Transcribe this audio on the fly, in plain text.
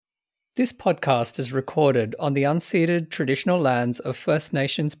This podcast is recorded on the unceded traditional lands of First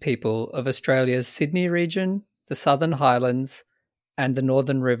Nations people of Australia's Sydney region, the Southern Highlands, and the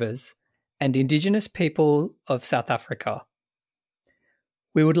Northern Rivers, and Indigenous people of South Africa.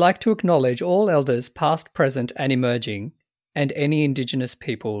 We would like to acknowledge all elders past, present, and emerging, and any Indigenous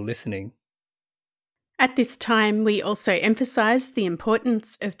people listening. At this time, we also emphasise the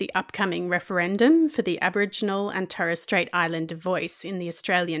importance of the upcoming referendum for the Aboriginal and Torres Strait Islander voice in the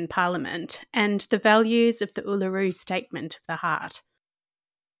Australian Parliament and the values of the Uluru Statement of the Heart.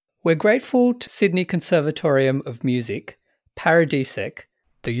 We're grateful to Sydney Conservatorium of Music, Paradisec,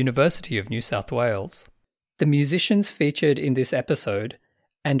 the University of New South Wales, the musicians featured in this episode,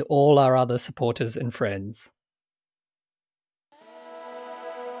 and all our other supporters and friends.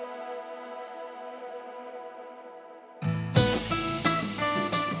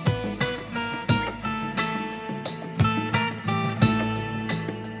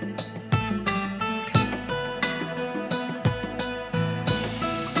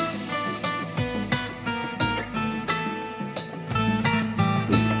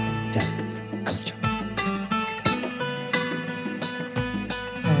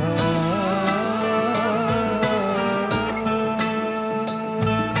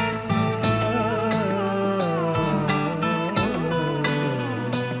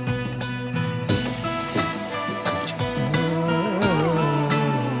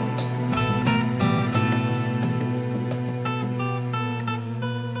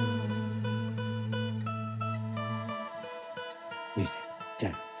 Music,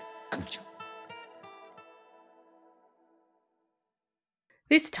 dance, culture.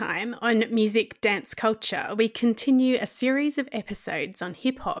 This time on Music, Dance, Culture, we continue a series of episodes on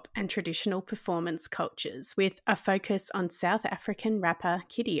hip-hop and traditional performance cultures with a focus on South African rapper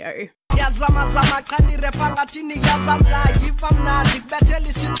Kideo.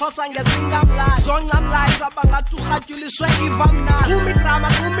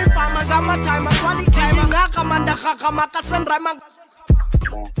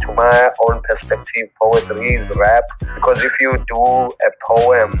 To my own perspective, poetry is rap, because if you do a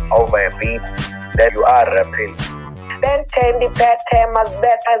poem over a beat, then you are rapping. Bete ndi pete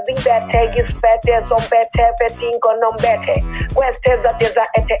mazbeta zibete gispete zombete betingo nombete kwesteza teza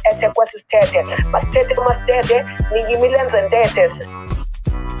ete kwestete mastete nigimilenze ndete.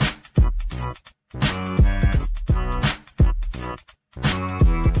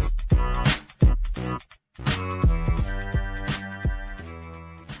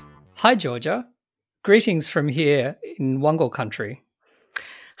 Hi Georgia, greetings from here in Wangal country.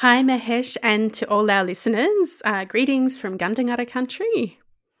 Hi Mahesh, and to all our listeners, greetings from Gundungurra country.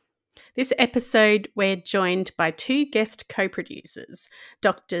 This episode we're joined by two guest co-producers,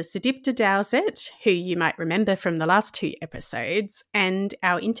 Dr. Sudipta Dowsett, who you might remember from the last two episodes, and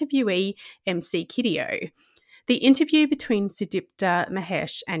our interviewee MC Kideo. The interview between Sudipta,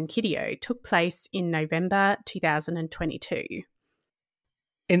 Mahesh and Kideo took place in November 2022.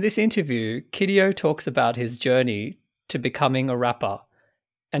 In this interview, Kideo talks about his journey to becoming a rapper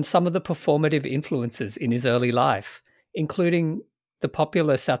and some of the performative influences in his early life, including the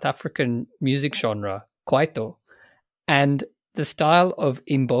popular South African music genre, kwaito, and the style of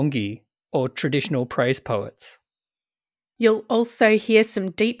imbongi, or traditional praise poets. You'll also hear some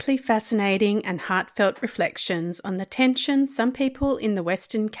deeply fascinating and heartfelt reflections on the tension some people in the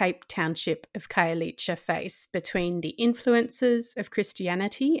Western Cape township of Khayelitsha face between the influences of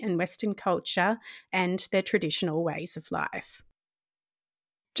Christianity and Western culture and their traditional ways of life.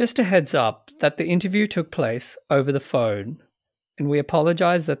 Just a heads up that the interview took place over the phone, and we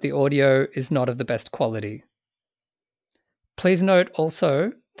apologise that the audio is not of the best quality. Please note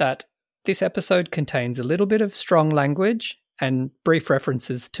also that this episode contains a little bit of strong language and brief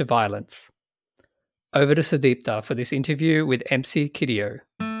references to violence. Over to Sudipta for this interview with MC Kideo.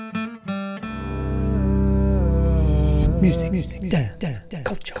 Music, dance,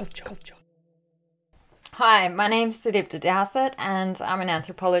 culture. Hi, my name's Sudipta Dowsett and I'm an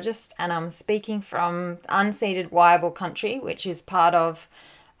anthropologist, and I'm speaking from unceded Wyable country, which is part of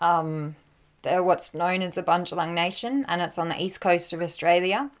what's known as the Bundjalung Nation, and it's on the east coast of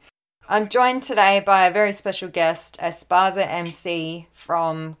Australia. I'm joined today by a very special guest, a Spaza MC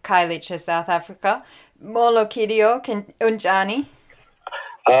from Khayelitsha, South Africa. Molo Kideo Unjani.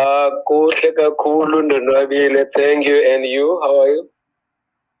 Thank you. And you, how are you?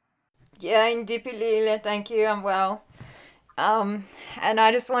 Yeah, Indipilile, thank you, I'm well. And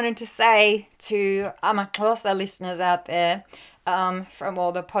I just wanted to say to amaXhosa listeners out there, from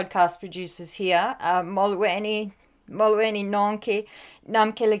all the podcast producers here, molweni nonke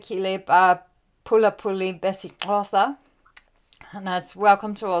namkelekile ba pula puli besi xhosa. And that's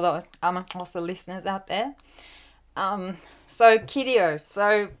welcome to all the amaXhosa listeners out there. So Kideo,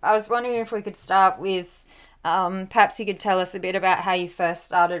 so I was wondering if we could start with, perhaps you could tell us a bit about how you first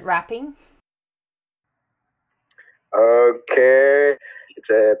started rapping. Okay, it's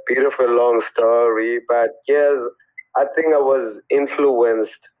a beautiful long story, but yes, I think I was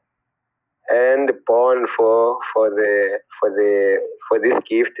influenced and born for this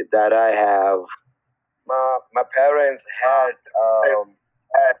gift that I have. My parents had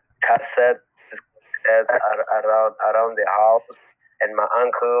cassettes around the house, and my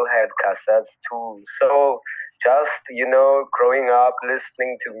uncle had cassettes too. So just growing up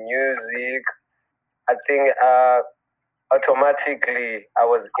listening to music, I think automatically I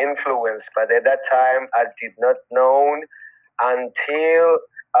was influenced, but at that time I did not know until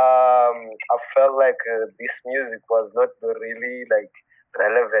I felt like this music was not really like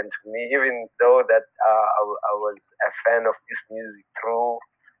relevant to me, even though that I was a fan of this music through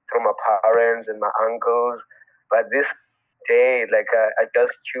my parents and my uncles. But this day, like I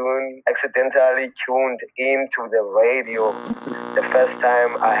just accidentally tuned into the radio. The first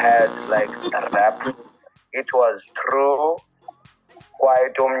time I had like a rap, it was through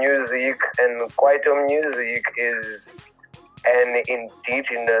Kwaito music, and Kwaito music is an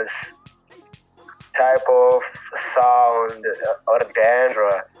indigenous type of sound or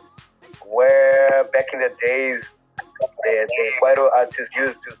genre, where back in the days the Kwaito artists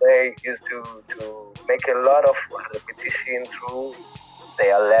used to make a lot of repetition through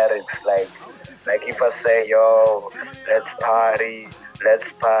their lyrics, like if I say, yo, let's party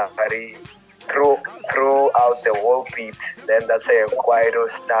throughout the whole beat, then that's a Kwaito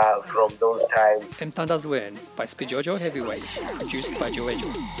style from those times. Emthandazweni by Spijojo Heavyweight, produced by Joejo.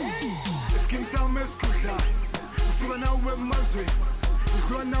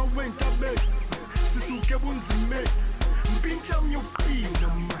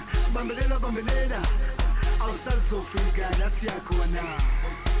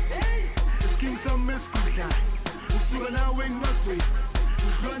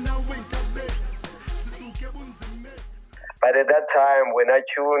 But at that time, when I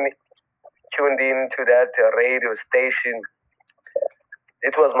tuned into that radio station,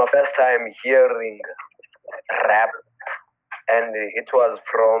 it was my first time hearing rap, and it was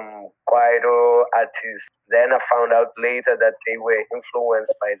from Kwaito artists. Then I found out later that they were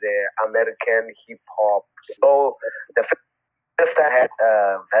influenced by the American hip hop. So the first time I had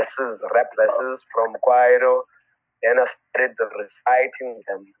rap verses from Kwaito, then I started reciting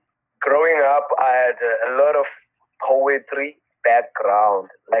them. Growing up, I had a lot of poetry background,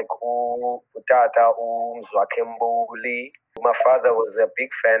 like Utata Mzwakembuli. My father was a big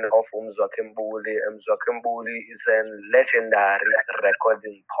fan of Mzwakembuli. Mzwakembuli is a legendary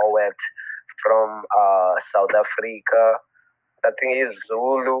recording poet from South Africa. I think he's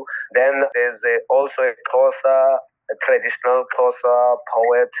Zulu. Then there's also a traditional Xhosa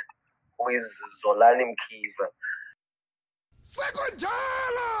poet who is Zolani Mkiva.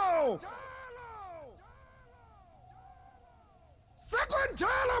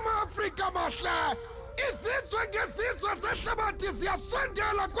 Sekunjalo ma-Afrika mahle, izizwe ngezizwe zehlabathi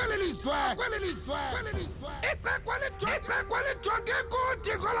ziyasondela kweli lizwe. Icekwa lijonge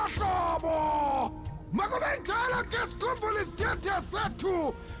kude kwela hlobo. Makube njalo ke sikhumbule isithethe sethu,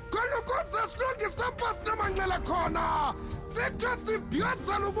 khona ukuze silungise apho sinomanqele khona. Sithi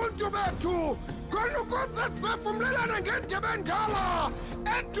sibhiyozela ubuntu bethu, khona ukuze siphefumlelane ngendebe endala.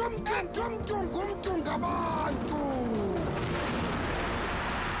 Umntu ngumntu ngabantu.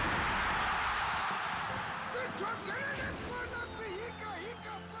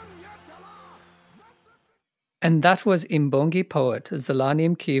 And that was Imbongi poet Zolani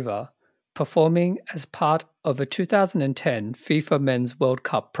Mkiva performing as part of a 2010 FIFA Men's World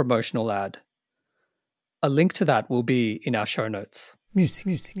Cup promotional ad. A link to that will be in our show notes.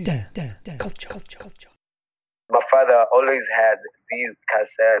 Music, dance, culture. My father always had these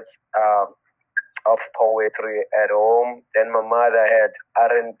cassettes of poetry at home. Then my mother had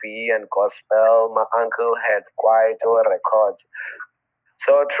R&B and gospel. My uncle had Kwaito records.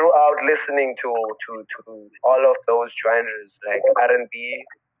 So throughout listening to all of those genres like R&B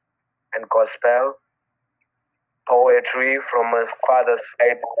and gospel, poetry from my father's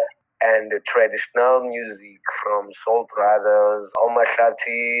side, and traditional music from Soul Brothers, Omar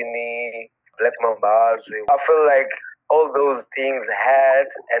Shatini, Black Mambazo, I feel like all those things had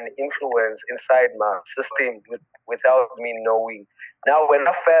an influence inside my system without me knowing. Now, when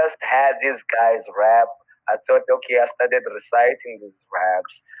I first had these guys rap, I thought, okay, I started reciting these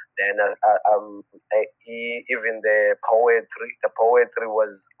raps. Then even the poetry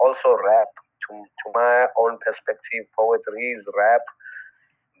was also rap to to my own perspective, poetry is rap.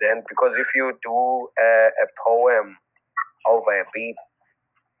 Then because if you do a poem over a beat,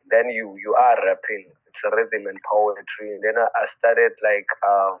 then you are rapping. It's a rhythm and poetry. And then I started like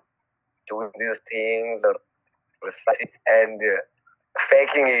doing these things, reciting and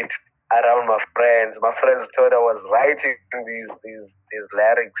faking it around my friends. My friends thought I was writing these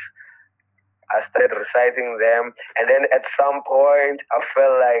lyrics. I started reciting them, and then at some point I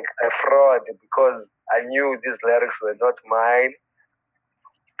felt like a fraud because I knew these lyrics were not mine.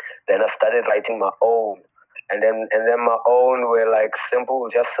 Then I started writing my own, and then my own were like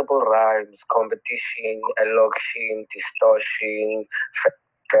just simple rhymes, competition, allocation, distortion,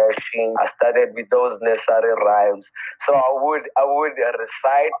 fashion. I started with those necessary rhymes. So I would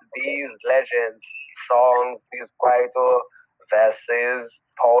recite these legends, songs, these Kwaito verses,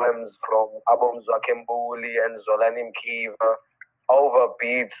 poems from Abomzwa Kembuli and Zolani Mkiva over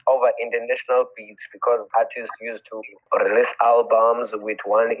beats, over international beats, because artists used to release albums with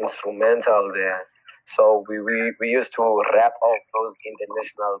one instrumental there. So we used to rap off those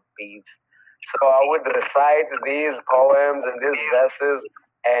international beats. So I would recite these poems and these verses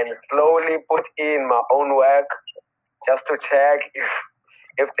and slowly put in my own work just to check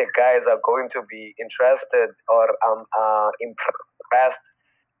if the guys are going to be interested or impressed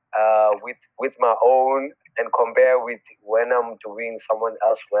with my own and compare with when I'm doing someone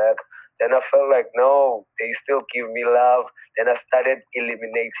else's work. Then I felt like no, they still give me love. Then I started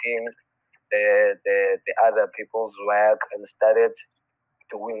eliminating the other people's work and started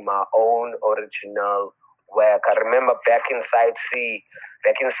doing my own original work. I remember back in Side C,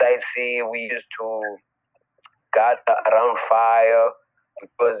 we used to gather around fire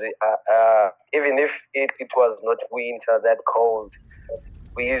because even if it was not winter that cold,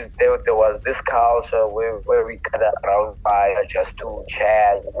 there was this culture where we gather around fire just to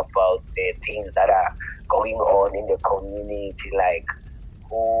chat about the things that are going on in the community, like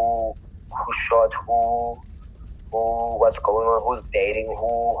who shot who, what's going on, who's dating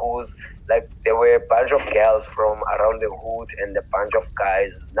who's like. There were a bunch of girls from around the hood and a bunch of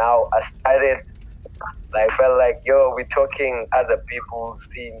guys. Now I started like felt like yo, we're talking other people's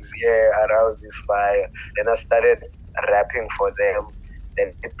things here around this fire. Then I started rapping for them.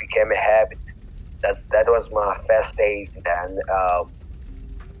 Then it became a habit. That was my first day. And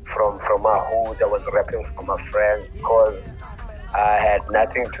from my hood, I was rapping for my friends because I had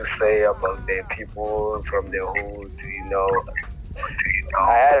nothing to say about the people from the hood,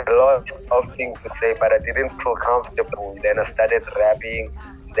 I had a lot of things to say, but I didn't feel comfortable. Then I started rapping.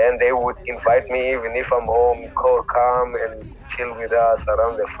 Then they would invite me, even if I'm home, come and chill with us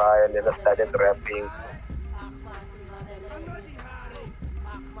around the fire. And then I started rapping.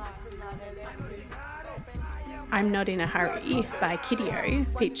 I'm Not in a Hurry by Kideo,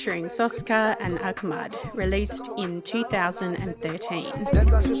 featuring Soska and Ahmad, released in 2013.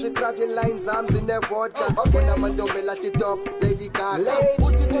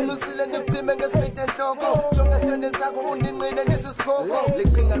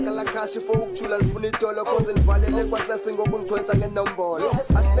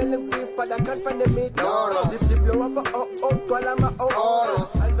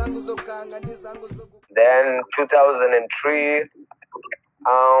 Then 2003,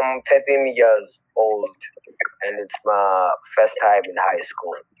 I'm 13 years old, and it's my first time in high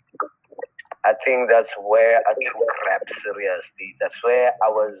school. I think that's where I took rap seriously. That's where I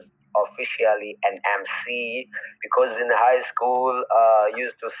was officially an MC, because in high school, I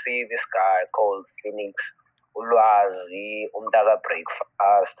used to see this guy called Phoenix, Ulwazi, Umdaga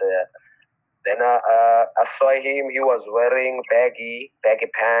Breakfast. Then I saw him. He was wearing baggy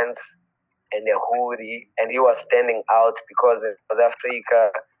pants and a hoodie, and he was standing out because in South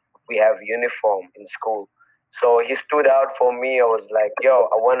Africa we have uniform in school. So he stood out for me. I was like,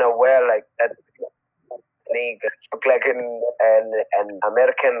 yo, I wanna wear like that nigga. Look like an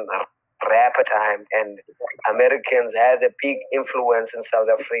American rapper time, and Americans had a big influence in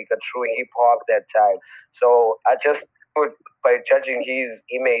South Africa through hip hop that time. So I just put by judging his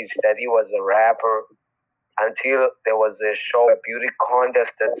image that he was a rapper. Until there was a show, a beauty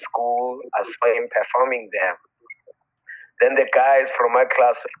contest at school. I saw him performing there. Then the guys from my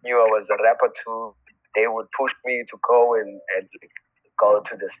class knew I was a rapper too. They would push me to go and go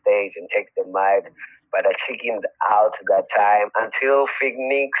to the stage and take the mic. But I chickened out that time until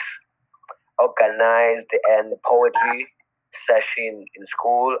Phoenix organized a poetry session in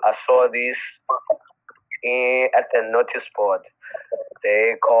school. I saw this at the notice board.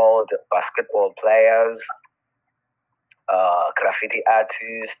 They called basketball players, graffiti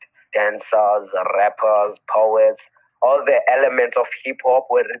artists, dancers, rappers, poets, all the elements of hip hop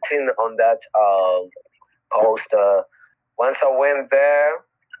were written on that poster. Once I went there,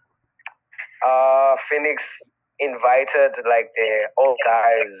 Phoenix invited like the old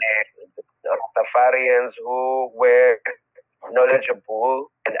guys, the Safarians who were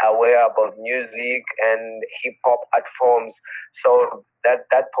knowledgeable and aware about music and hip hop art forms. So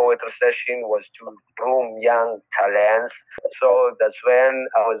that poetry session was to groom young talents. So that's when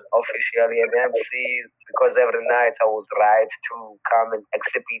I was officially an MC, because every night I was right to come and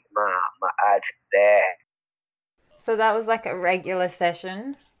exhibit my art there. So that was like a regular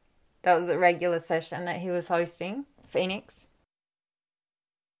session. That was a regular session that he was hosting, Phoenix.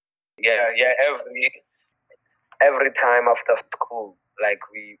 Yeah. Every time after school, like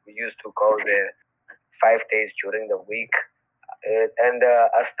we used to go there 5 days during the week. And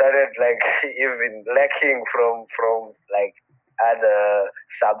I started like even lacking from like other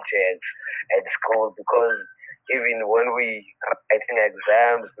subjects at school, because even when we are writing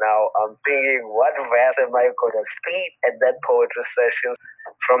exams now, I'm thinking, what verse am I going to spit at that poetry session?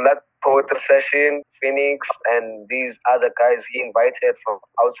 From that poetry session, Phoenix and these other guys he invited from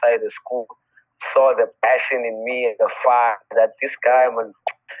outside the school saw the passion in me and the fire that this guy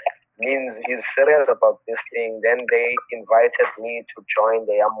means he's serious about this thing. Then they invited me to join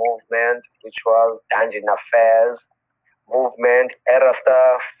their movement, which was Dungeon Affairs movement, a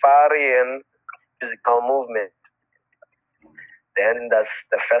Rastafarian musical movement. Then that's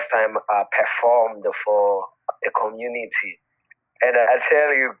the first time I performed for the community. And I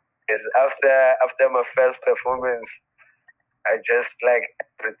tell you, after my first performance, I just like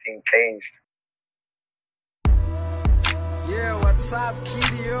everything changed. Yeah, what's up,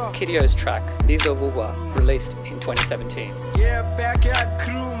 Kideo? Kideo's track, Liza Wuwa, released in 2017. Yeah, backyard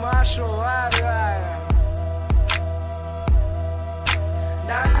crew, Marshall, alright.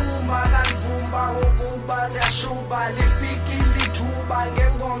 Nakuma kanvumba wokuba ziyashuba lifiki lithuba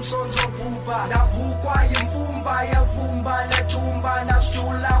ngengomso nzobhubha ndavukwa yimfumba yavumba lethumba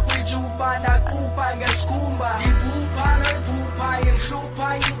nasijula kwijuba naqupha ngesikhumba iphupha nephupha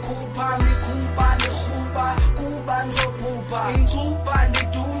inhlupha inkhupha mikhuba nerhuba kuba nzobhubha inkhupha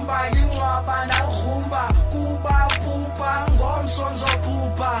ndidumba ingcwaba narhumba kuba phupha ngomso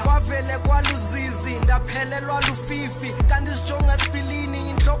nzobhubha kwavele kwaluzizi ndaphelelwa lufifi kanti sijonga sipilini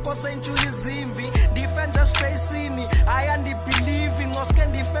inhloko sentshula izimvi ndifenje spacini aya ndibhilivi ngoske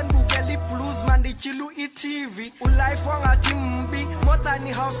ndifendibukela iblues mandityila i-TV ulife wangathi mbi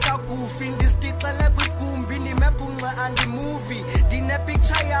modani house kagufi ndisitixele kwigumbi ndimebhunxe andimuvi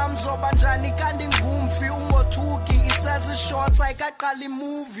ndinepicture yam zoba njani kanti ngumfi ungothuki isezi shots ayikaqala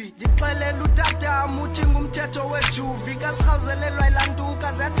imuvi ndixelela utatam uthi ngumthetho wejuvi kasirhawuzelelwa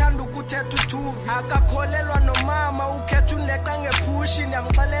ilantuka ziyathanda ukuthetha uthuvi akakholelwa nomama ukhetha unleqa ngephushi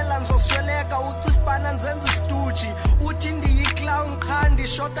ndiyamxelela ndizosweleka ucifibana nzenza isituji uthi ndiyiclown qha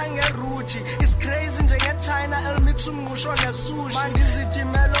ndishota ngeruji it's crazy njengechina elmix umngqusho nesushi mandizithi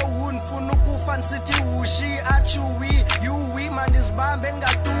melo wu ndifuna ukufa ndisithi wushi achuwi yuwi mandizibambe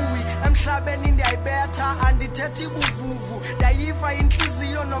ndingatuwi emhlabeni ndiyayibetha andithethi buvuvu ndayiva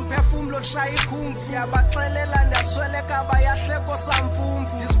intliziyo nomphefumlo tshaya ikhumfu yabaxelela ndiyasweleka bayahleko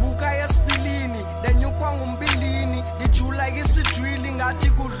samfumfu ndizibuka esipilini ndenyukwa ngumbilini ndijula isidwili ngathi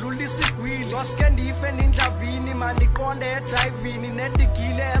kudlula isigwili zoske ndife ndindlavini mandiqonde ejayivini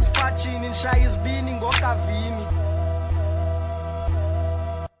nedigile esipatshini ndishaya izibini ngokavini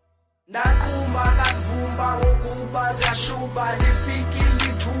naqumba kanvumba wokuba ziyashuba lifiki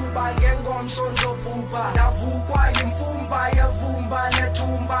lithuba ngengomso nzobhubha ndavukwa yimfumba yevumba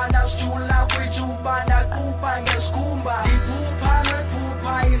nethumba nasijula kwijuba naqupha ngesikhumba iphupha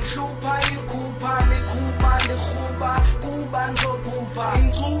nephupha inhlupha inkhupha mikhuba nirhuba kuba nzobhubha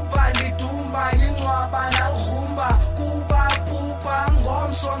inkhupha ndidumba ingcwaba narhumba kuba phupha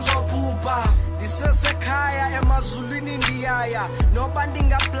ngomso nzobhubha ndisesekhaya emazulwini ndiyaya noba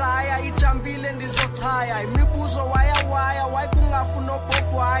ndingaplaya ijambile ndizochaya imibuzo waya wayikungafuna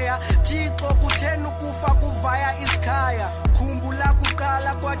obhobhwaya thixo kutheni ukufa kuvaya isikhaya khumbula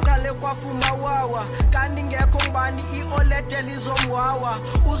kuqala kwaqale kwafuma wawa kanti ngekho ngubani iolede lizomwawa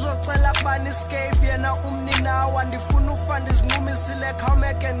uzocela kubani iscafe yena umninawa ndifuna ufa ndizinqumisile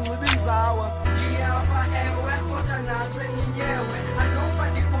khawumeke ndinxiba inzawa ndiyafa ewe kodwa natse ninyewe anofa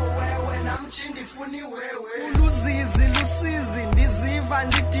ndibhowewe namtshi ndifuni wewe uluzizi lusizi ndiziva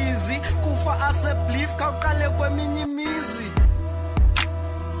ndidizi kufa aseblief khawuqale kweminye imizi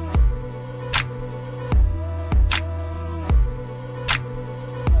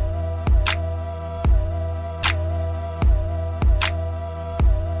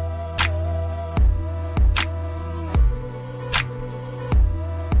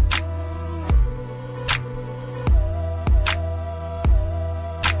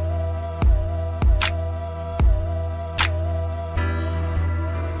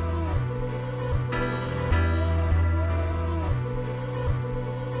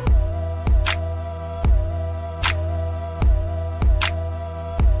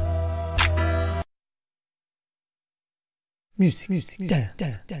music,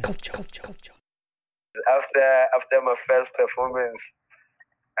 dance, culture. After my first performance,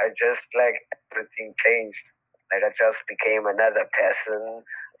 I just like everything changed. Like I just became another person.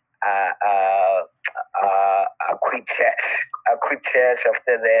 I quit church. I quit church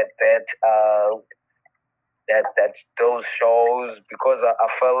after that those shows because I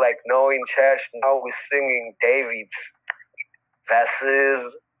felt like no, in church now we're singing David's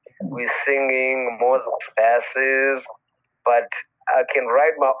verses, we're singing Moses' verses, but I can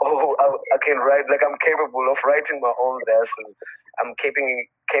write my own. I can write like I'm capable of writing my own verses. I'm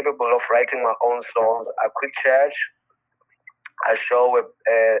capable of writing my own songs. I quit church. I show a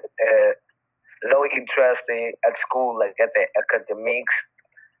low interest at school, like at the academics,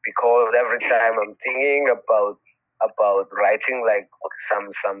 because every time I'm thinking about writing like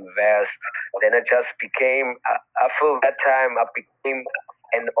some verse, then I just became. I feel that time I became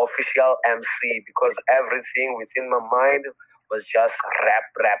an official MC because everything within my mind was just rap,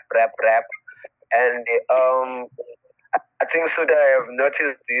 and I think so that I have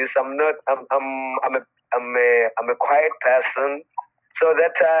noticed this. I'm a quiet person. So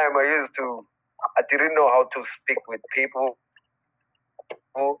that time I didn't know how to speak with people.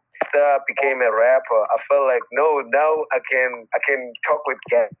 After I became a rapper, I felt like no, now I can talk with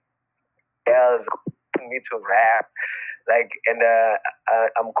girls, me to rap. Like, and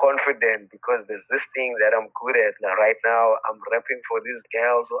I'm confident because there's this thing that I'm good at. Now, right now, I'm rapping for these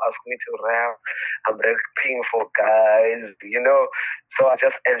girls who ask me to rap. I'm rapping for guys, So I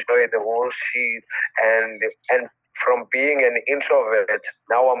just enjoy the whole shit. And from being an introvert,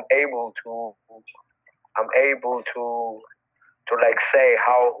 now I'm able to like say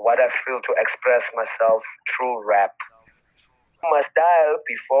what I feel to express myself through rap. My style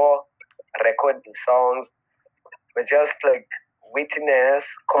before recording songs were just like wittiness,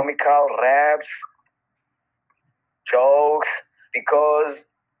 comical raps, jokes, because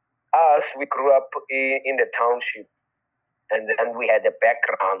we grew up in the township, and then we had a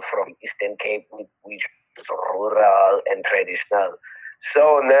background from Eastern Cape, which was rural and traditional.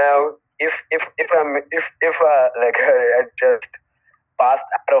 So now, if I just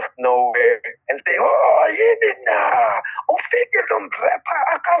passed out of nowhere and say, "Oh, Yedina,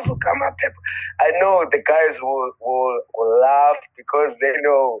 I know the guys will laugh because they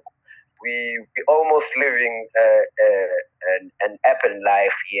know we almost living an urban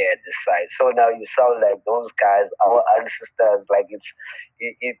life here at this side. So now you sound like those guys, our ancestors. Like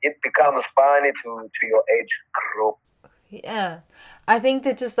it becomes funny to your age group. Yeah, I think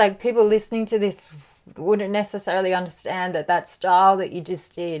that just like people listening to this wouldn't necessarily understand that style that you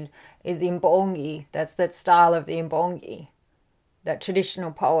just did is Imbongi. That's that style of the Imbongi, that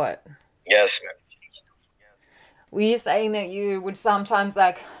traditional poet. Yes. Were you saying that you would sometimes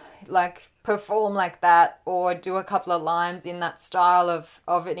like perform like that or do a couple of lines in that style of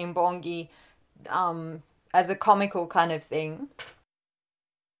an Imbongi as a comical kind of thing?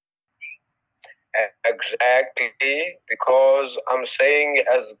 Exactly, because I'm saying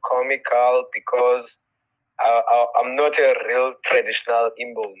as comical because I'm not a real traditional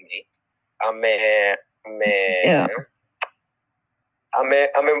Imbongi. I'm a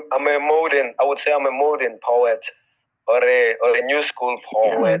modern. I would say I'm a modern poet or a new school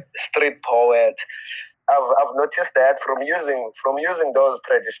poet, street poet. I've noticed that from using those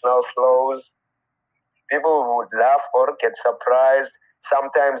traditional flows, people would laugh or get surprised.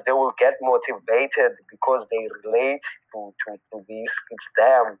 Sometimes they will get motivated because they relate to this. It's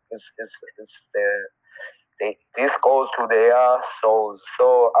them. This goes to their souls.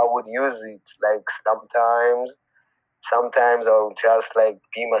 So I would use it like sometimes I'll just like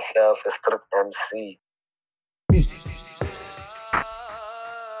be myself, a street MC. Music.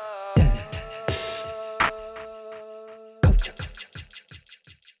 Dance. Culture.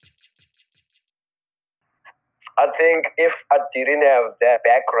 I think if I didn't have that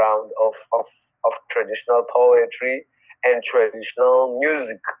background of traditional poetry and traditional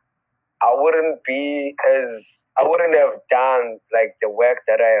music, I wouldn't have done like the work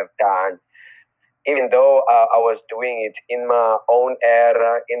that I have done, even though I was doing it in my own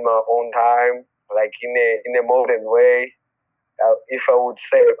era, in my own time, like in a modern way, if I would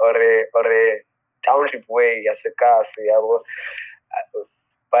say, or a township way, as a case.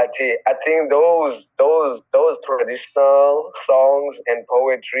 But I think those traditional songs and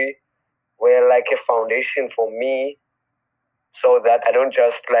poetry were like a foundation for me, so that I don't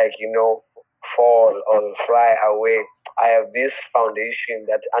just fall or fly away. I have this foundation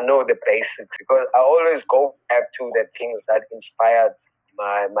that I know the basics, because I always go back to the things that inspired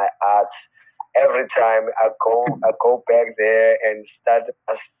my art. Every time I go back there and start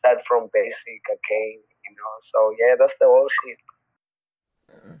from basic again. So yeah, that's the whole shit.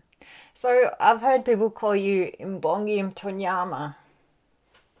 So I've heard people call you Mbongi Mtonyama.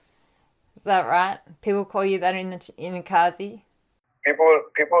 Is that right? People call you that in Kazi? People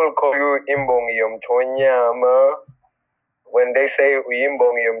call you Imbongi Mtonyama. When they say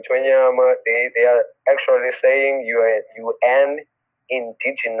Imbongi Mtonyama, they are actually saying you an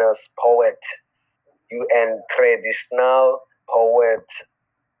indigenous poet. You an traditional poet.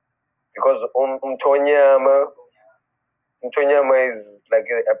 Because Mtonyama is like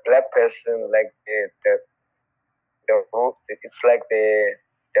a black person, like the root. It's like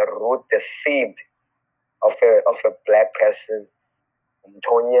the root, the seed of a black person.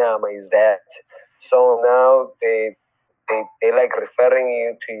 Mtonyama is that. So now they like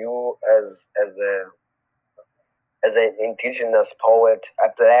referring to you as an indigenous poet, a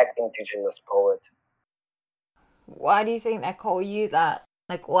black indigenous poet. Why do you think they call you that?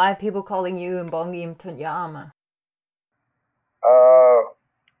 Like, why are people calling you Mbongi Mtonyama?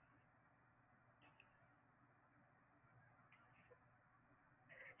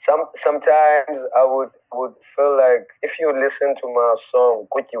 Sometimes I would feel like if you listen to my song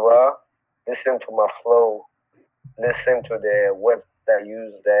Kutiwa, listen to my flow, listen to the words that I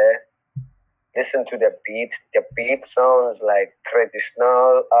use there, listen to the beat. The beat sounds like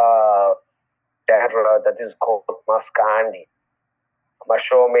traditional that is called Maskandi.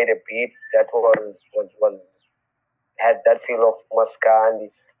 Masho made a beat that had that feel of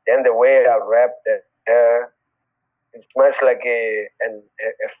Maskandi. Then the way I rap it's much like a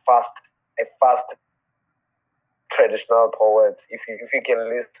fast traditional poet. If you can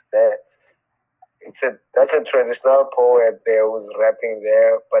list that, that's a traditional poet there who's rapping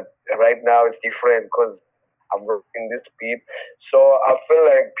there. But right now it's different because I'm rapping this beat. So I feel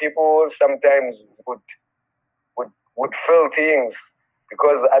like people sometimes would feel things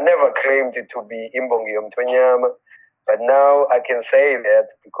because I never claimed it to be Imbongi Mtonyama. But now I can say that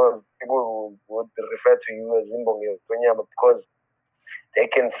because people would refer to you as Imbongi Mtonyama because they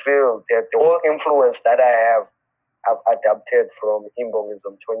can feel that the whole influence that I have, I've adapted from Imbongi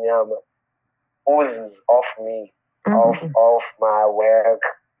Mtonyama, oozes off me, off my work.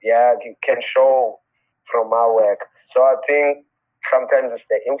 Yeah, it can show from my work. So I think sometimes it's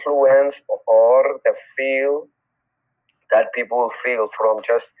the influence or the feel that people feel from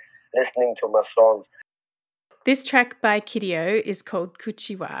just listening to my songs. This track by Kideo is called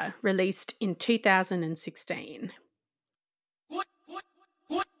Kuchiwa, released in 2016.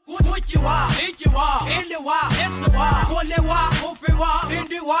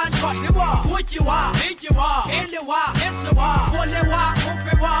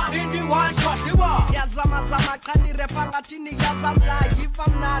 Yazamazama qani repangathini yazamla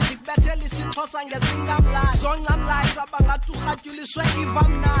yivamnandi kubethela isixhosa ngesingamla zonqamla isabangathi urhatyuliswe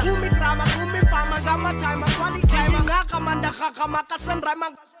ivamna kumi drama kumi fama ngamatime akwali claim ngaka mandagaka makasendrama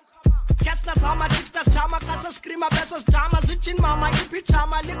Gastas hama chicks chama casa screama besos chama zichin mama ipi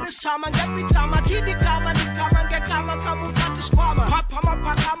chama lipis chama ngepi chama kidi kama ni kama ngekama kamu kati squama papa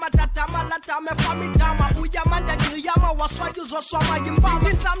pakama tatama latame fami dama uyamanda ngiyama waswayu zosoma yimbama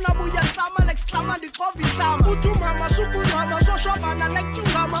insamna buya sama lex klama di kovi sama utumama sukunama zoshobana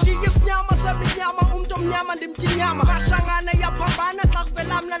lekchungama shiyisnyama seminyama umtomnyama ndimtinyama mashangane yapambana xa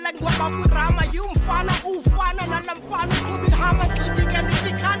kuvelamla lengwaba kurama yumfana ufana nalamfana kubi hama kidike ni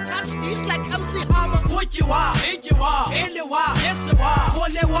can't touch this like MC Hammer. Kuchiwa, Ichiwa, Iliwa, Esiwa,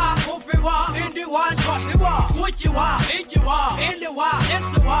 Kolewa, Kofewa, Indiwa, Kotiwa. Kuchiwa, Ichiwa, Iliwa,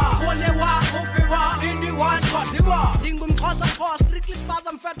 Esiwa, Kolewa, Kofewa, Indiwa, Kotiwa. Dingum Kosa for strictly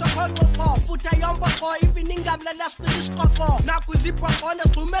spasm feto control. Futa yomba for evening gable less British coco. Nakuzipa on the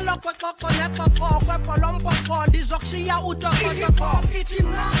Tumelo Coco, Netco, Pepalompa for Dizoxia Uto Coco.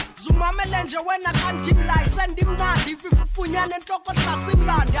 Itimna, Zuma Melenja when I can't him like send him not if you funyan and Choco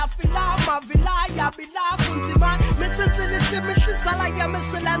Tassimland. Yafila, Mavila, Yabila, Kuntima, Mississippi, Mississala,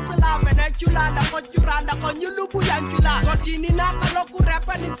 Missilantala, Venetula, Koturanda, Konulubu Yankula, Sotinina, Kaloku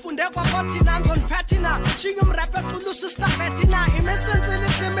Rapper, in Fundeko, Continans on Patina, Shingum Rapper, Sister Patina,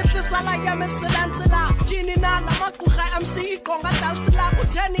 Mississippi, Mississala, Missilantala, Kinina, Namakuha, MC, Konga, Dalsila,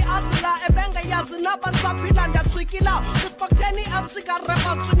 Uteni, Asila, Ebenga, Yazina, and Sapila, and Twikila, the Pocteni, Amsika,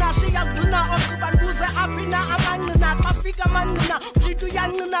 Rapatuna, she has Duna, Okubanbuza, Apina, Amanguna, Africa Manuna, Jitu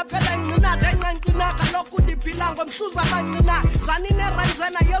Yanuna, Pelanguna, Tenganguna, Kaloku di Pilango, Suza Manguna, Zanine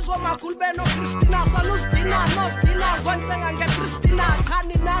Ranzana, Yozo Makulbeno, Christina, Salustina, Nostina, Gonzang and Christina,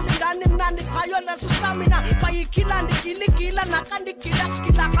 Kanina, Danina, the Kayola Stamina, Payikila, and the Kilikila, Nakandi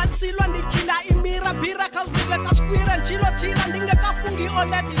Kilaskila, Kansilo, and the Kila, Imira, Birakas, Bugata Square, and Chilo Chila, and the Kafungi,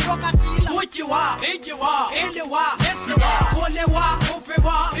 Oleti, Yoga Kila. Uchiwa, Ichiwa, Eliwa, Esiwa, Kolewa,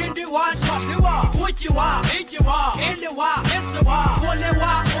 Kofewa, Indiwa, Kotiwa, Kujiwa, Ijiwa, Iliwa, Isiwa,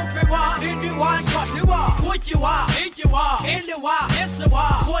 Kulewa, Ufewa, Indiwa, Shwatiwa, Kujiwa, Ijiwa, Iliwa, Isiwa,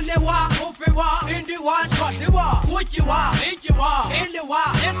 Kulewa, Ufewa, Indiwa, Shwatiwa, Kujiwa, Ijiwa, Iliwa,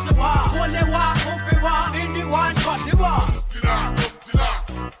 Isiwa, Kulewa, Ufewa, Indiwa, Shwatiwa.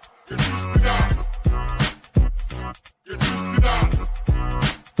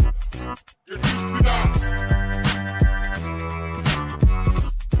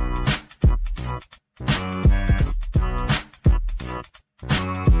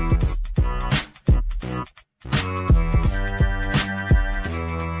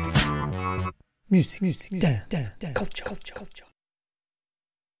 Music, dance, culture.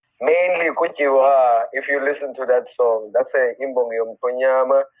 Mainly Kuchiwa, if you listen to that song, that's a Imbongi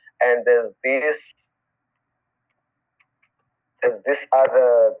Mtonyama, and there's this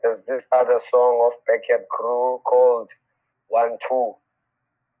other song of Backyard Crew called 1-2.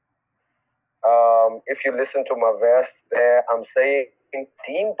 If you listen to my verse there, I'm saying you're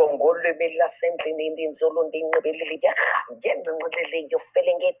feeling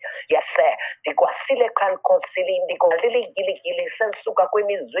it. Yes, sir.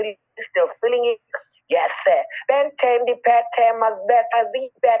 Still feeling it. Yes, sir. Ben ten the pete mas better the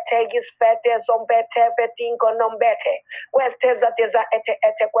better is better some better betting on better. Quest that is a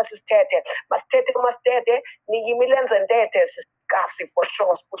quest tete. Mastete ni millions and datas. Kasi for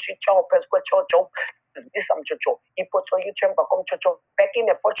sure push choppers for chocho. This I'm chocho. He puts on you chamber come chocho. Back in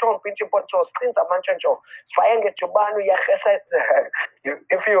the pocho pinch pocho screens a man chocho. Trying to banu ya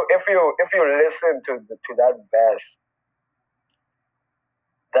if you listen to that verse,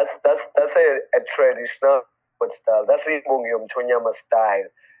 that's a traditional style. That's the Imbongi Mtonyama style.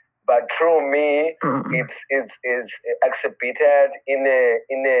 But through me, it's exhibited in a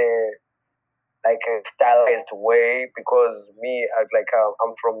like a stylized way, because me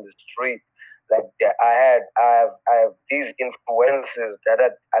I'm from the street. Like I have these influences that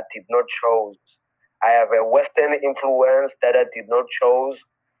I did not choose. I have a Western influence that I did not choose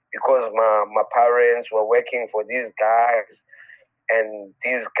because my parents were working for these guys, and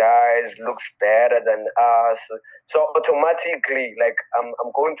these guys looks better than us. So automatically, like I'm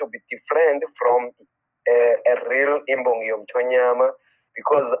going to be different from a real Imbongi Mtonyama,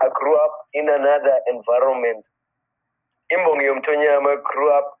 because I grew up in another environment. Imbongi Mtonyama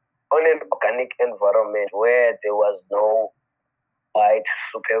grew up on an organic environment where there was no white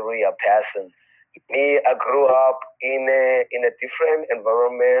superior person. Me, I grew up in a different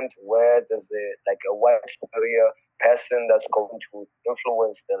environment where there's a white superior person that's going to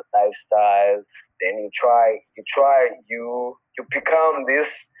influence the lifestyle. Then you become this,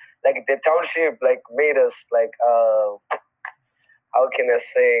 like the township like made us like how can I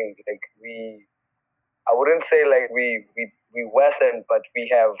say, like I wouldn't say like we Western, but we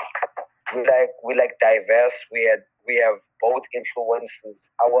like diverse. We have both influences.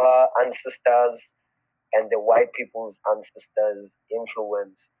 Our ancestors and the white people's ancestors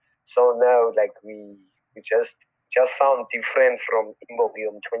influence. So now like we just sound different from Imbongi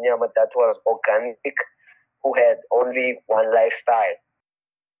Mtonyama that was organic, who had only one lifestyle.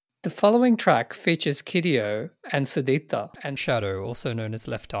 The following track features Kideo and Sudita and Shadow, also known as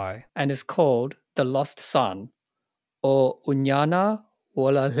Left Eye, and is called The Lost Son, or Unyana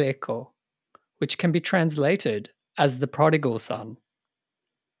Wolaleko, which can be translated as the prodigal son.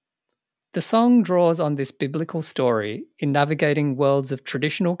 The song draws on this biblical story in navigating worlds of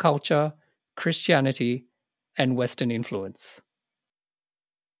traditional culture, Christianity, and Western influence.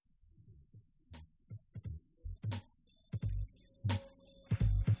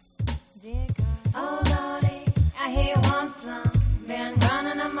 Oh Lordy, I hear one song, been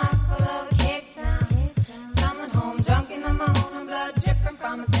running amok all over Cape Town. Someone home drunk in the morning, blood dripping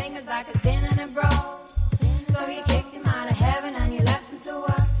from his fingers like it's been in a brawl. So you kicked him out of heaven and you left him to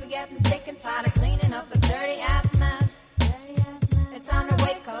us. We're getting sick and tired of cleaning up his dirty ass mess. It's time to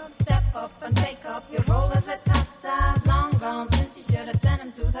wake up, step up and take up your role as a top size. Long gone since you should have sent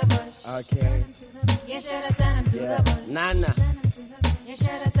him to the bush. Okay. You should have sent him to the bush. Nana. You should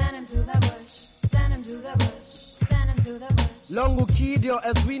have sent him to the bush. Send him to the bush. Send him to the bush. Longu Kideo,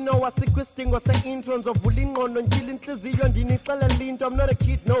 as we know, wasequesting was the introns of Bulingon and Killing Tlizio and Dinitala Lint. I'm not a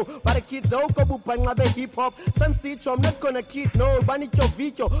kid, no, but a kid though, Kabupanga hip hop. Some stitch, I'm not gonna kid, no, Banicho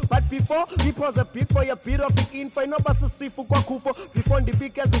Vicho. But before, he was a bit for a bit of the info, no Basasifu Kwakupo, before the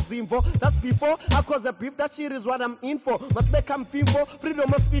big as a Zimbo. That's before, I cause a beef, that shit is what I'm in for. Must become for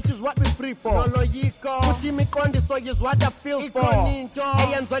freedom of speech is what we free for. No, Yiko, Putimi Kondi, so is what I feel for.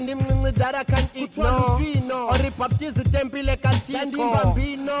 Ayan's on him that I can eat, no, or repaptize the temple like kathixo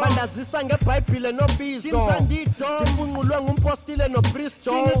bandazisa ngebhayibhile nobizo sifunqulwe ngumpostile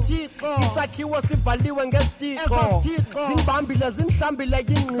nopristo isakhiwo sivaliwe ngesitixo zimbambile zimhlambile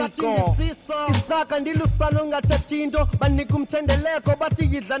ingqiqo isaka ndilusana ongathethe into banika umthendeleko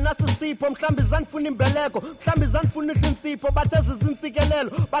bathi yidla nasisipho mhlambi zanifuna imbeleko mhlambi zanifuna izinsipho bathi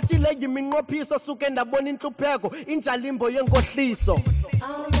ezizintsikelelo bathi le yiminqophiso suke ndabona intlupheko injalimbo yenkohliso.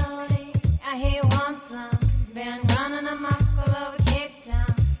 Oh Lordy, I hear one song, been running amok all over Cape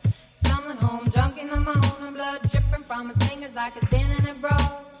Town. Someone home drunk in the morning, blood dripping from his fingers like it's been in a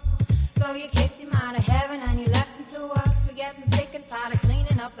brawl. So you kicked him out of heaven and you left him to us. We're getting sick and tired of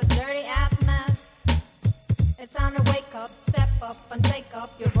cleaning up his dirty ass mess. It's time to wake up, step up and take up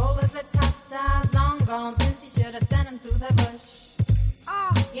your role as a top size. Long gone since you should have sent him to the bush.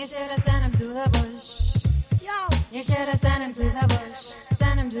 You should have sent him to the bush. You should have sent him to the bush.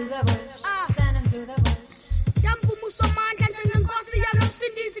 Send him to the bush. Send him to the bush. Yambumuso manja njengenkosi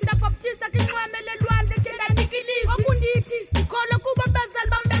yanomsindisi ndabhaptisa kinqwamele lwandle thendanikilizwi okundithi ikholwa kuba bezali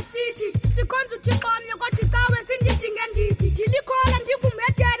bambesithi sikhonza uthixo omnye kwathi cawe sindidi ngendidi ndilikhola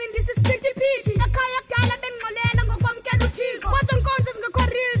ndikumhedeni ndisisiphithiphithi ekhaya kudala bengxolela ngokwamkela uthixo kwezonkonzo ezingekho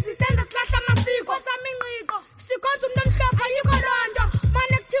reels senza silahla amasiko saminqiqo sikhonza umntu omhlophe ayikho loo nto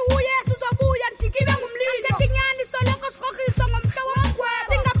mane kuthiwa uyesu uzobuya ndikibe ngumlindo athethinyani soloko sirhoriswa ngomhla womgwebo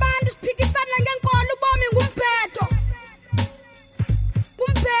singabantu siphikisana ngenkolo ubomi ngumphetho.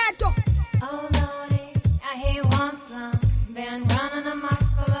 Oh Lordy, I hear one song, been running amok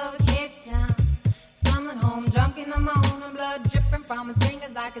all over Cape Town. Someone home drunk in the morning, blood dripping from his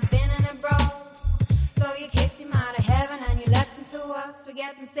fingers like it's been in a brawl. So you kicked him out of heaven and you left him to us. We're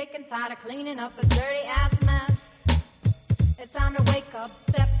getting sick and tired of cleaning up his dirty ass mess. It's time to wake up,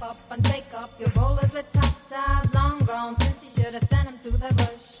 step up and take up your role as a top size. Long gone since you should have sent him to the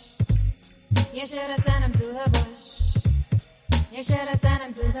bush. You should have sent him to the bush. You should have sent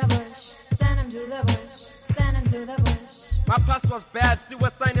him to the bush. Send him to the bush. Send him to the bush. My past was bad, see we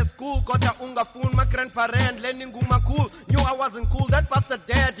signed at school, got a ungafoon, my grandparent, learning guma cool, knew I wasn't cool, that bastard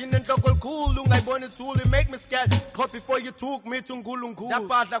dead, didn't local cool, lung I born it tool, it make me scared, caught before you took me to ngulungu.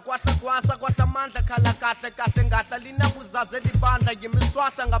 Dabadla, kwasa mandla, kalakata, katengata, lina buzaze libanda,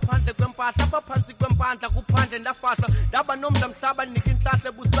 yimiswasa, ngapande kwempata, papansi kwempanta, kupande, ndafasa, daba nomda msaba,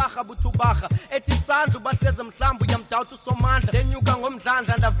 nikintate, busaha, butubaha, eti sandu, bateze mslambu, yamdautu somanda, denyuka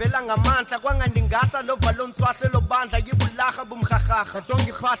ngomdlanda, ndavela ngamanta, kwanga ndingata, lo balon swase, lo banda, yibulaha, bumhahaha,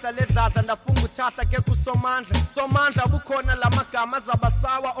 jongi phasa, ledzaza, ndafunga uthatha, ke kusomandla, somandla, bukhona lamagama,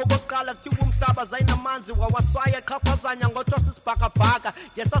 zabasawa, okoqala, kuthiwa umhlaba, zayinamanzi, wawaswaya, qaphazanya, ngothwa sisibhakabhaka,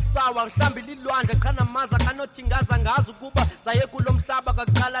 yesasawa, mhlambi lilwandle, khanamaza, kanothingaza, ngazi ukuba, zaye kulo mhlaba,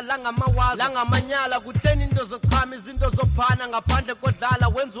 kaqala, langamawaza, langamanyala, kutheni into zochama, izinto zophana, ngaphandle kodlala,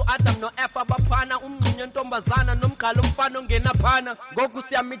 wenza u-Adam no-Eva baphana, umngcinyo ntombazana, nomgqalo umfana ongena phana, ngoku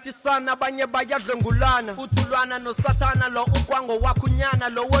siyamithisana, abanye bayadlwengulana, uthulwana nosathana, lo ukwango wakhunyana,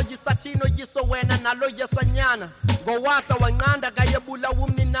 lo woyisathino yiso wena, nalo yesanyana, ngowahla wanqanda, kayebula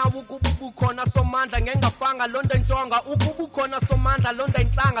umninawo, ukuba ubukhona somandla, ngengafanga, lonto entshonga, ukuba ukhona somandla, lonto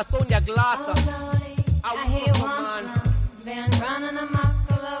intlanga, so ndiyakulahla. Oh Lordy, I hear one song, been running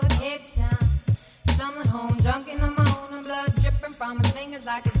amok all over Cape Town. Someone home drunk in the morning, blood dripping from his fingers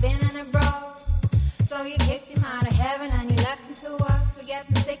like it's been in a brawl. So you kicked him out of heaven and you left him to us. We're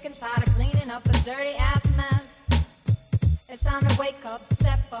getting sick and tired of cleaning up his dirty ass mess. It's time to wake up,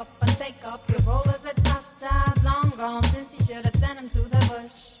 step up and take up your role as a top size. Long gone since you should have sent him to the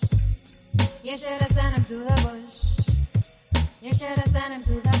bush. You should have sent him to the bush. You should have sent him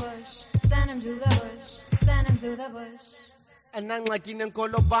to the bush. Send him to the bush. Send him to the bush. Enangxakini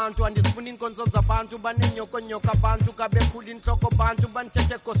enkolo bantu andisifuna iinkonzo zabantu banenyokonyoka abantu kabekhula intloko bantu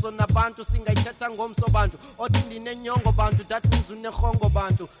banithethe koso nabantu singayithetha ngomso bantu othi ndinenyongo bantu that means unerhongo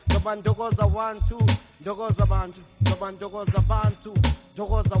bantu ndoba ndokoza 1 2 ndokoza bantu ndoba ndokoza bantu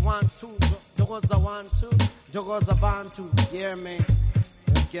ndokoza 1 2 ndokoza 1 2 ndokoza bantu. Yeah man,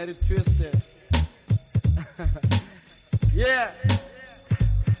 let's get it twisted. Yeah.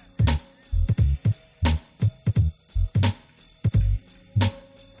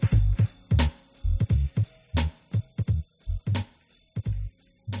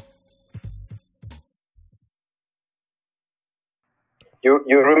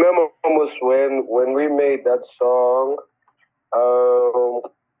 You remember almost when we made that song,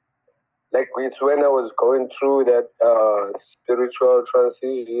 like it's when I was going through that spiritual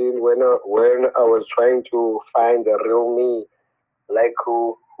transition, when I was trying to find the real me, like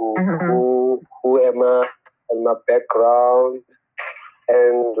who am I and my background,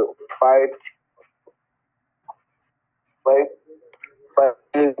 and fight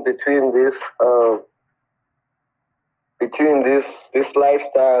between between this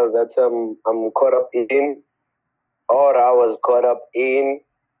lifestyle that I'm caught up in, or I was caught up in,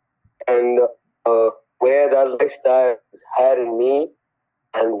 and where that lifestyle is heading me,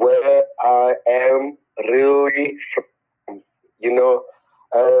 and where I am really from,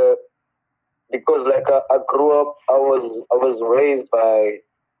 because like I grew up, I was raised by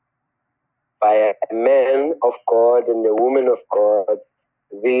a man of God and a woman of God.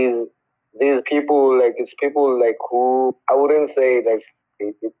 These people, like, it's people like who I wouldn't say like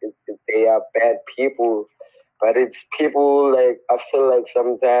they are bad people, but it's people like I feel like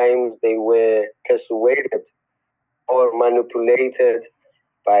sometimes they were persuaded or manipulated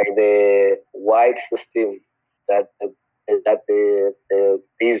by the white system that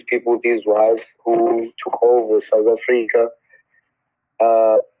these people, these whites who took over South Africa,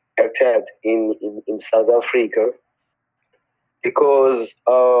 acted in South Africa, because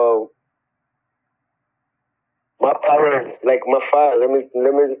my parents, like my father, let me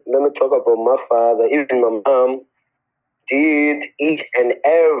talk about my father. Even my mom did each and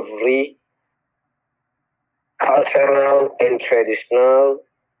every cultural and traditional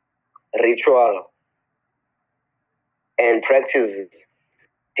ritual and practices.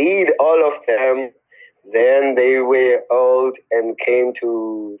 Did all of them. Then they were old and came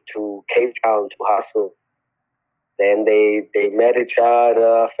to Cape Town to hustle. Then they met each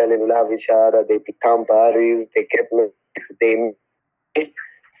other, fell in love with each other, they become buddies, they get married,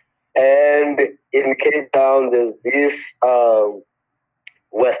 and in Cape Town there's this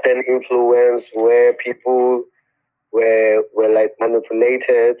Western influence where people were like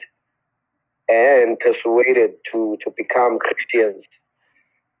manipulated and persuaded to become Christians.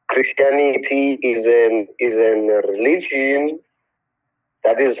 Christianity is a religion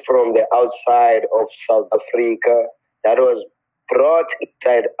that is from the outside of South Africa, that was brought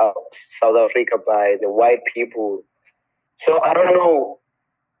inside of South Africa by the white people. So I don't know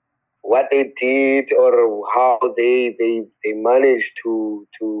what they did or how they managed to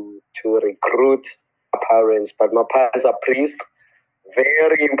recruit my parents, but my parents are priests,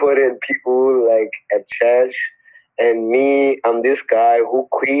 very important people like at church, and me, I'm this guy who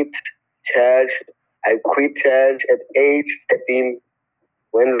quit church. I quit church at age 13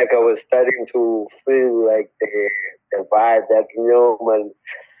 when like I was starting to feel like the vibe that, man,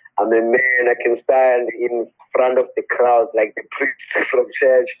 I'm a man, I can stand in front of the crowd like the priest from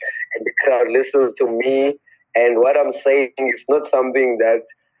church, and the crowd listens to me, and what I'm saying is not something that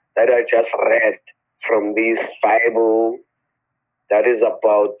I just read from this Bible that is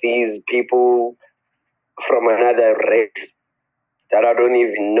about these people from another race that I don't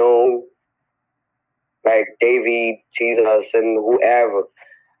even know, like David, Jesus, and whoever.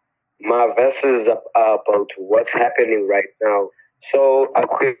 My verses are about what's happening right now. So I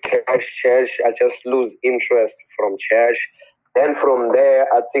quit church. I just lose interest from church. Then from there,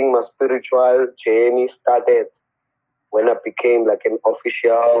 I think my spiritual journey started when I became like an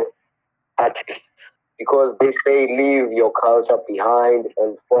official artist. Because they say leave your culture behind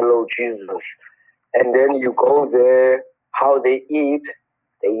and follow Jesus. And then you go there, how they eat,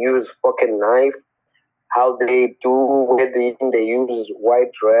 they use fucking knife. How they do wedding, they use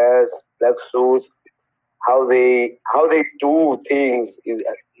white dress, black suits. How they do things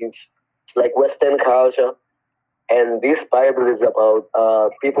it's like Western culture, and this Bible is about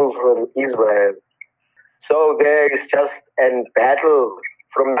people from Israel. So there is just a battle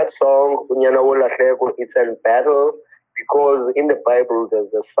from that song. Unyana Wolahleko, it's a battle because in the Bible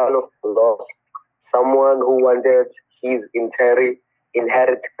there's the son of the lost, someone who wanted his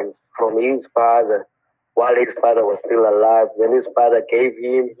inheritance from his father while his father was still alive. When his father gave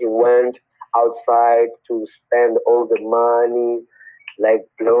him, he went outside to spend all the money, like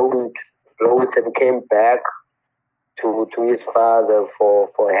blow it, and came back to his father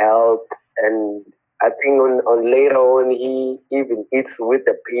for help. And I think on later on he even eats with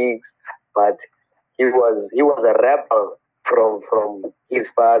the pigs, but he was a rebel from his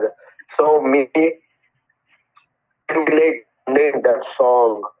father. So me, name that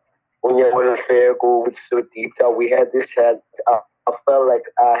song Unyawela Fego with Sudita. We had this chat. I felt like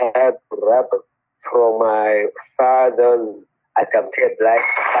I had to rap from my father's adopted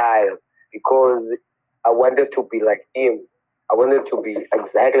lifestyle because I wanted to be like him. I wanted to be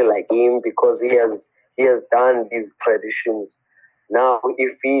exactly like him because he has done these traditions. Now,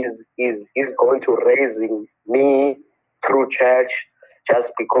 if he's going to raise me through church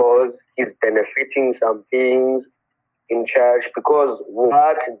just because he's benefiting some things in church, because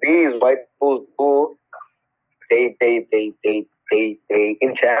what these white people do, they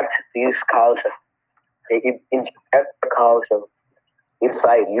inject this culture. They inject the culture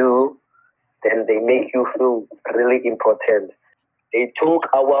inside you, then they make you feel really important. They took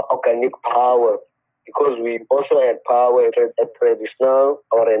our organic power, because we also had power, a traditional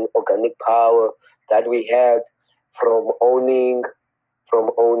or an organic power that we had from owning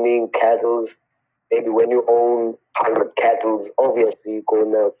cattle. Maybe when you own 100 cattle, obviously you're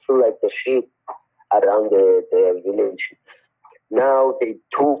gonna feel like the sheep around the village. Now they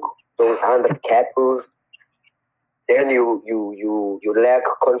took those 100 cattle, then you lack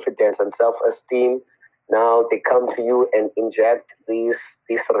confidence and self-esteem. Now they come to you and inject this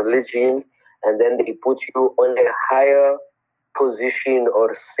religion, and then they put you on a higher position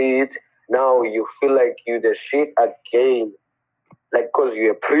or seat. Now you feel like you're the shit again, like because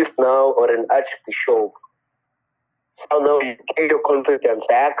you're a priest now or an archbishop. So now you get your confidence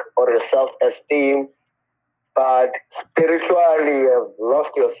back or your self-esteem, but spiritually you have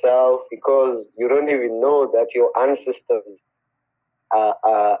lost yourself because you don't even know that your ancestors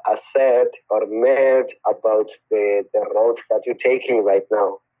are sad or mad about the road that you're taking right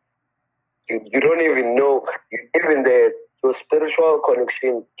now. You don't even know. Even your spiritual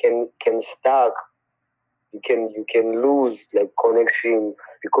connection can start. You can lose like connection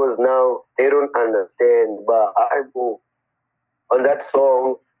because now they don't understand. But on that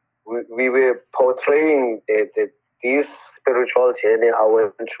song, we were portraying this spiritual journey I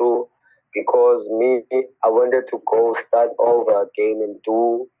went through, because I wanted to go start over again and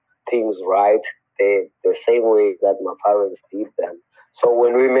do things right the same way that my parents did them. So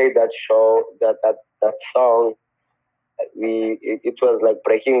when we made that show, that song, it was like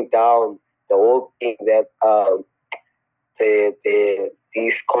breaking down the whole thing that this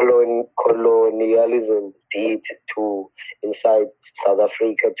colonialism did to inside South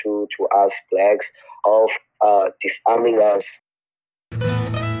Africa to us blacks of disarming us.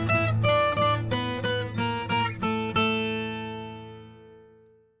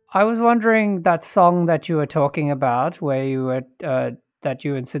 I was wondering, that song that you were talking about, where you were that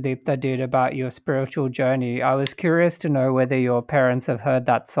you and Sudeepta did about your spiritual journey. I was curious to know whether your parents have heard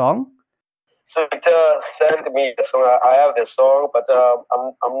that song. So it sent me the song. I have the song, but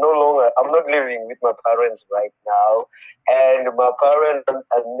I'm not living with my parents right now, and my parents I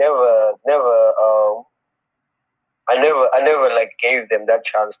never like gave them that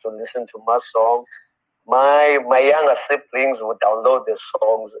chance to listen to my song. My younger siblings would download the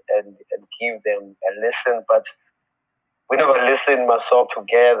songs and give them a listen, but we never listened my song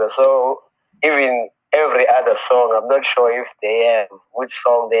together. So even every other song, I'm not sure if they have which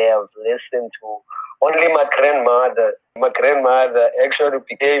song they have listened to. Only my grandmother. My grandmother actually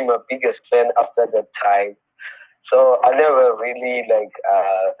became my biggest fan after that time. So I never really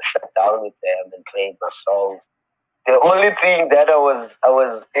sat down with them and played my songs. The only thing that I was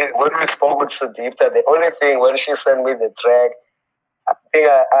when we spoke with Sudeepta, the only thing when she sent me the track, I think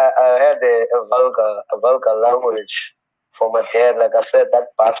I had a vulgar language for my dad. Like I said,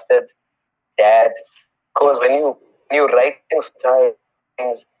 that bastard dad. Because when you write things,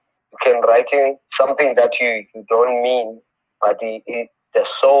 you can writing something that you don't mean, but the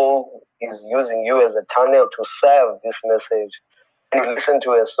soul is using you as a tunnel to serve this message. You listen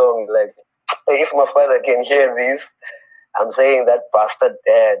to a song like, if my father can hear this, I'm saying that bastard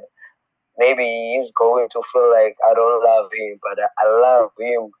dad, maybe he's going to feel like I don't love him, but I love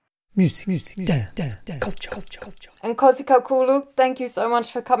him. Music, dance, culture. And Kosika Kulu, thank you so much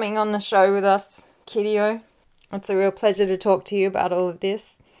for coming on the show with us, Kideo. It's a real pleasure to talk to you about all of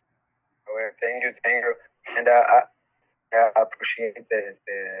this. Well, thank you. And I appreciate the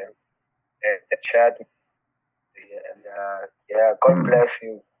chat. And God bless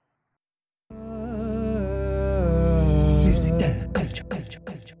you. Music, dance, culture.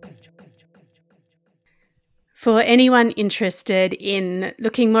 For anyone interested in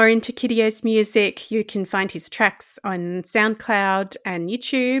looking more into Kideo's music, you can find his tracks on SoundCloud and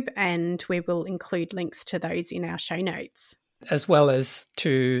YouTube, and we will include links to those in our show notes. As well as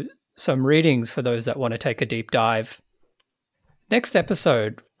to some readings for those that want to take a deep dive. Next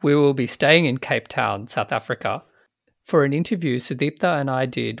episode, we will be staying in Cape Town, South Africa, for an interview Sudeepta and I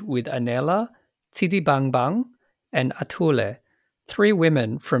did with Anela, Tsidibangbang, and Atule, 3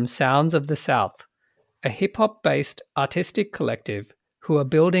 women from Sounds of the South, a hip-hop-based artistic collective who are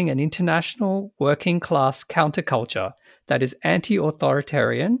building an international working-class counterculture that is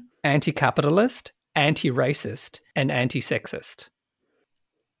anti-authoritarian, anti-capitalist, anti-racist, and anti-sexist.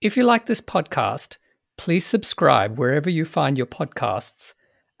 If you like this podcast, please subscribe wherever you find your podcasts,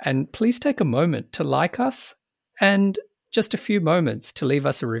 and please take a moment to like us and just a few moments to leave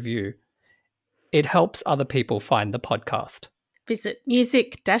us a review. It helps other people find the podcast. Visit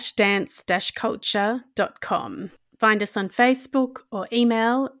music-dance-culture.com Find us on Facebook or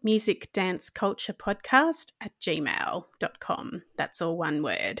email musicdanceculturepodcast@gmail.com. That's all one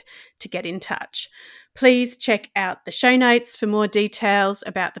word to get in touch. Please check out the show notes for more details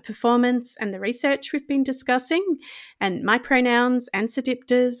about the performance and the research we've been discussing. And my pronouns and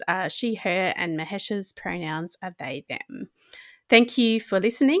Sadipta's are she, her, and Mahesh's pronouns are they, them. Thank you for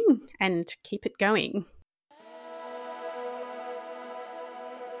listening and keep it going.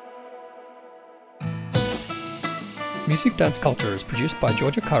 Music Dance Culture is produced by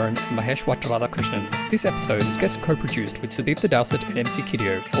Georgia Curran and Mahesh Radhakrishnan. This episode is guest co-produced with Sudipta Dowsett and MC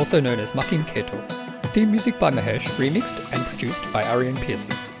Kideo, also known as MC Kideo. Theme music by Mahesh, remixed and produced by Ariane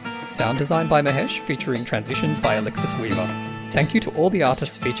Pearson. Sound design by Mahesh, featuring transitions by Alexis Weaver. Thank you to all the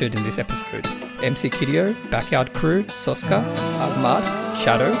artists featured in this episode: MC Kideo, Backyard Crew, Soska, Ahmad,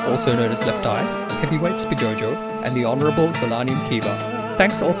 Shadow, also known as Left Eye, Heavyweight Spijojo, and the Honourable Zalani Mkiva.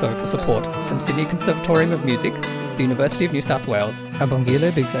 Thanks also for support from Sydney Conservatorium of Music, the University of New South Wales,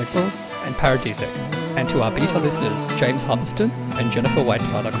 Abongile Big Cycles, and Paradisec, and to our beta listeners James Hubberston and Jennifer White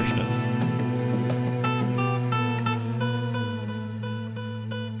Radhakrishnan.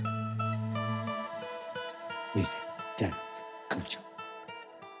 Music, dance, culture.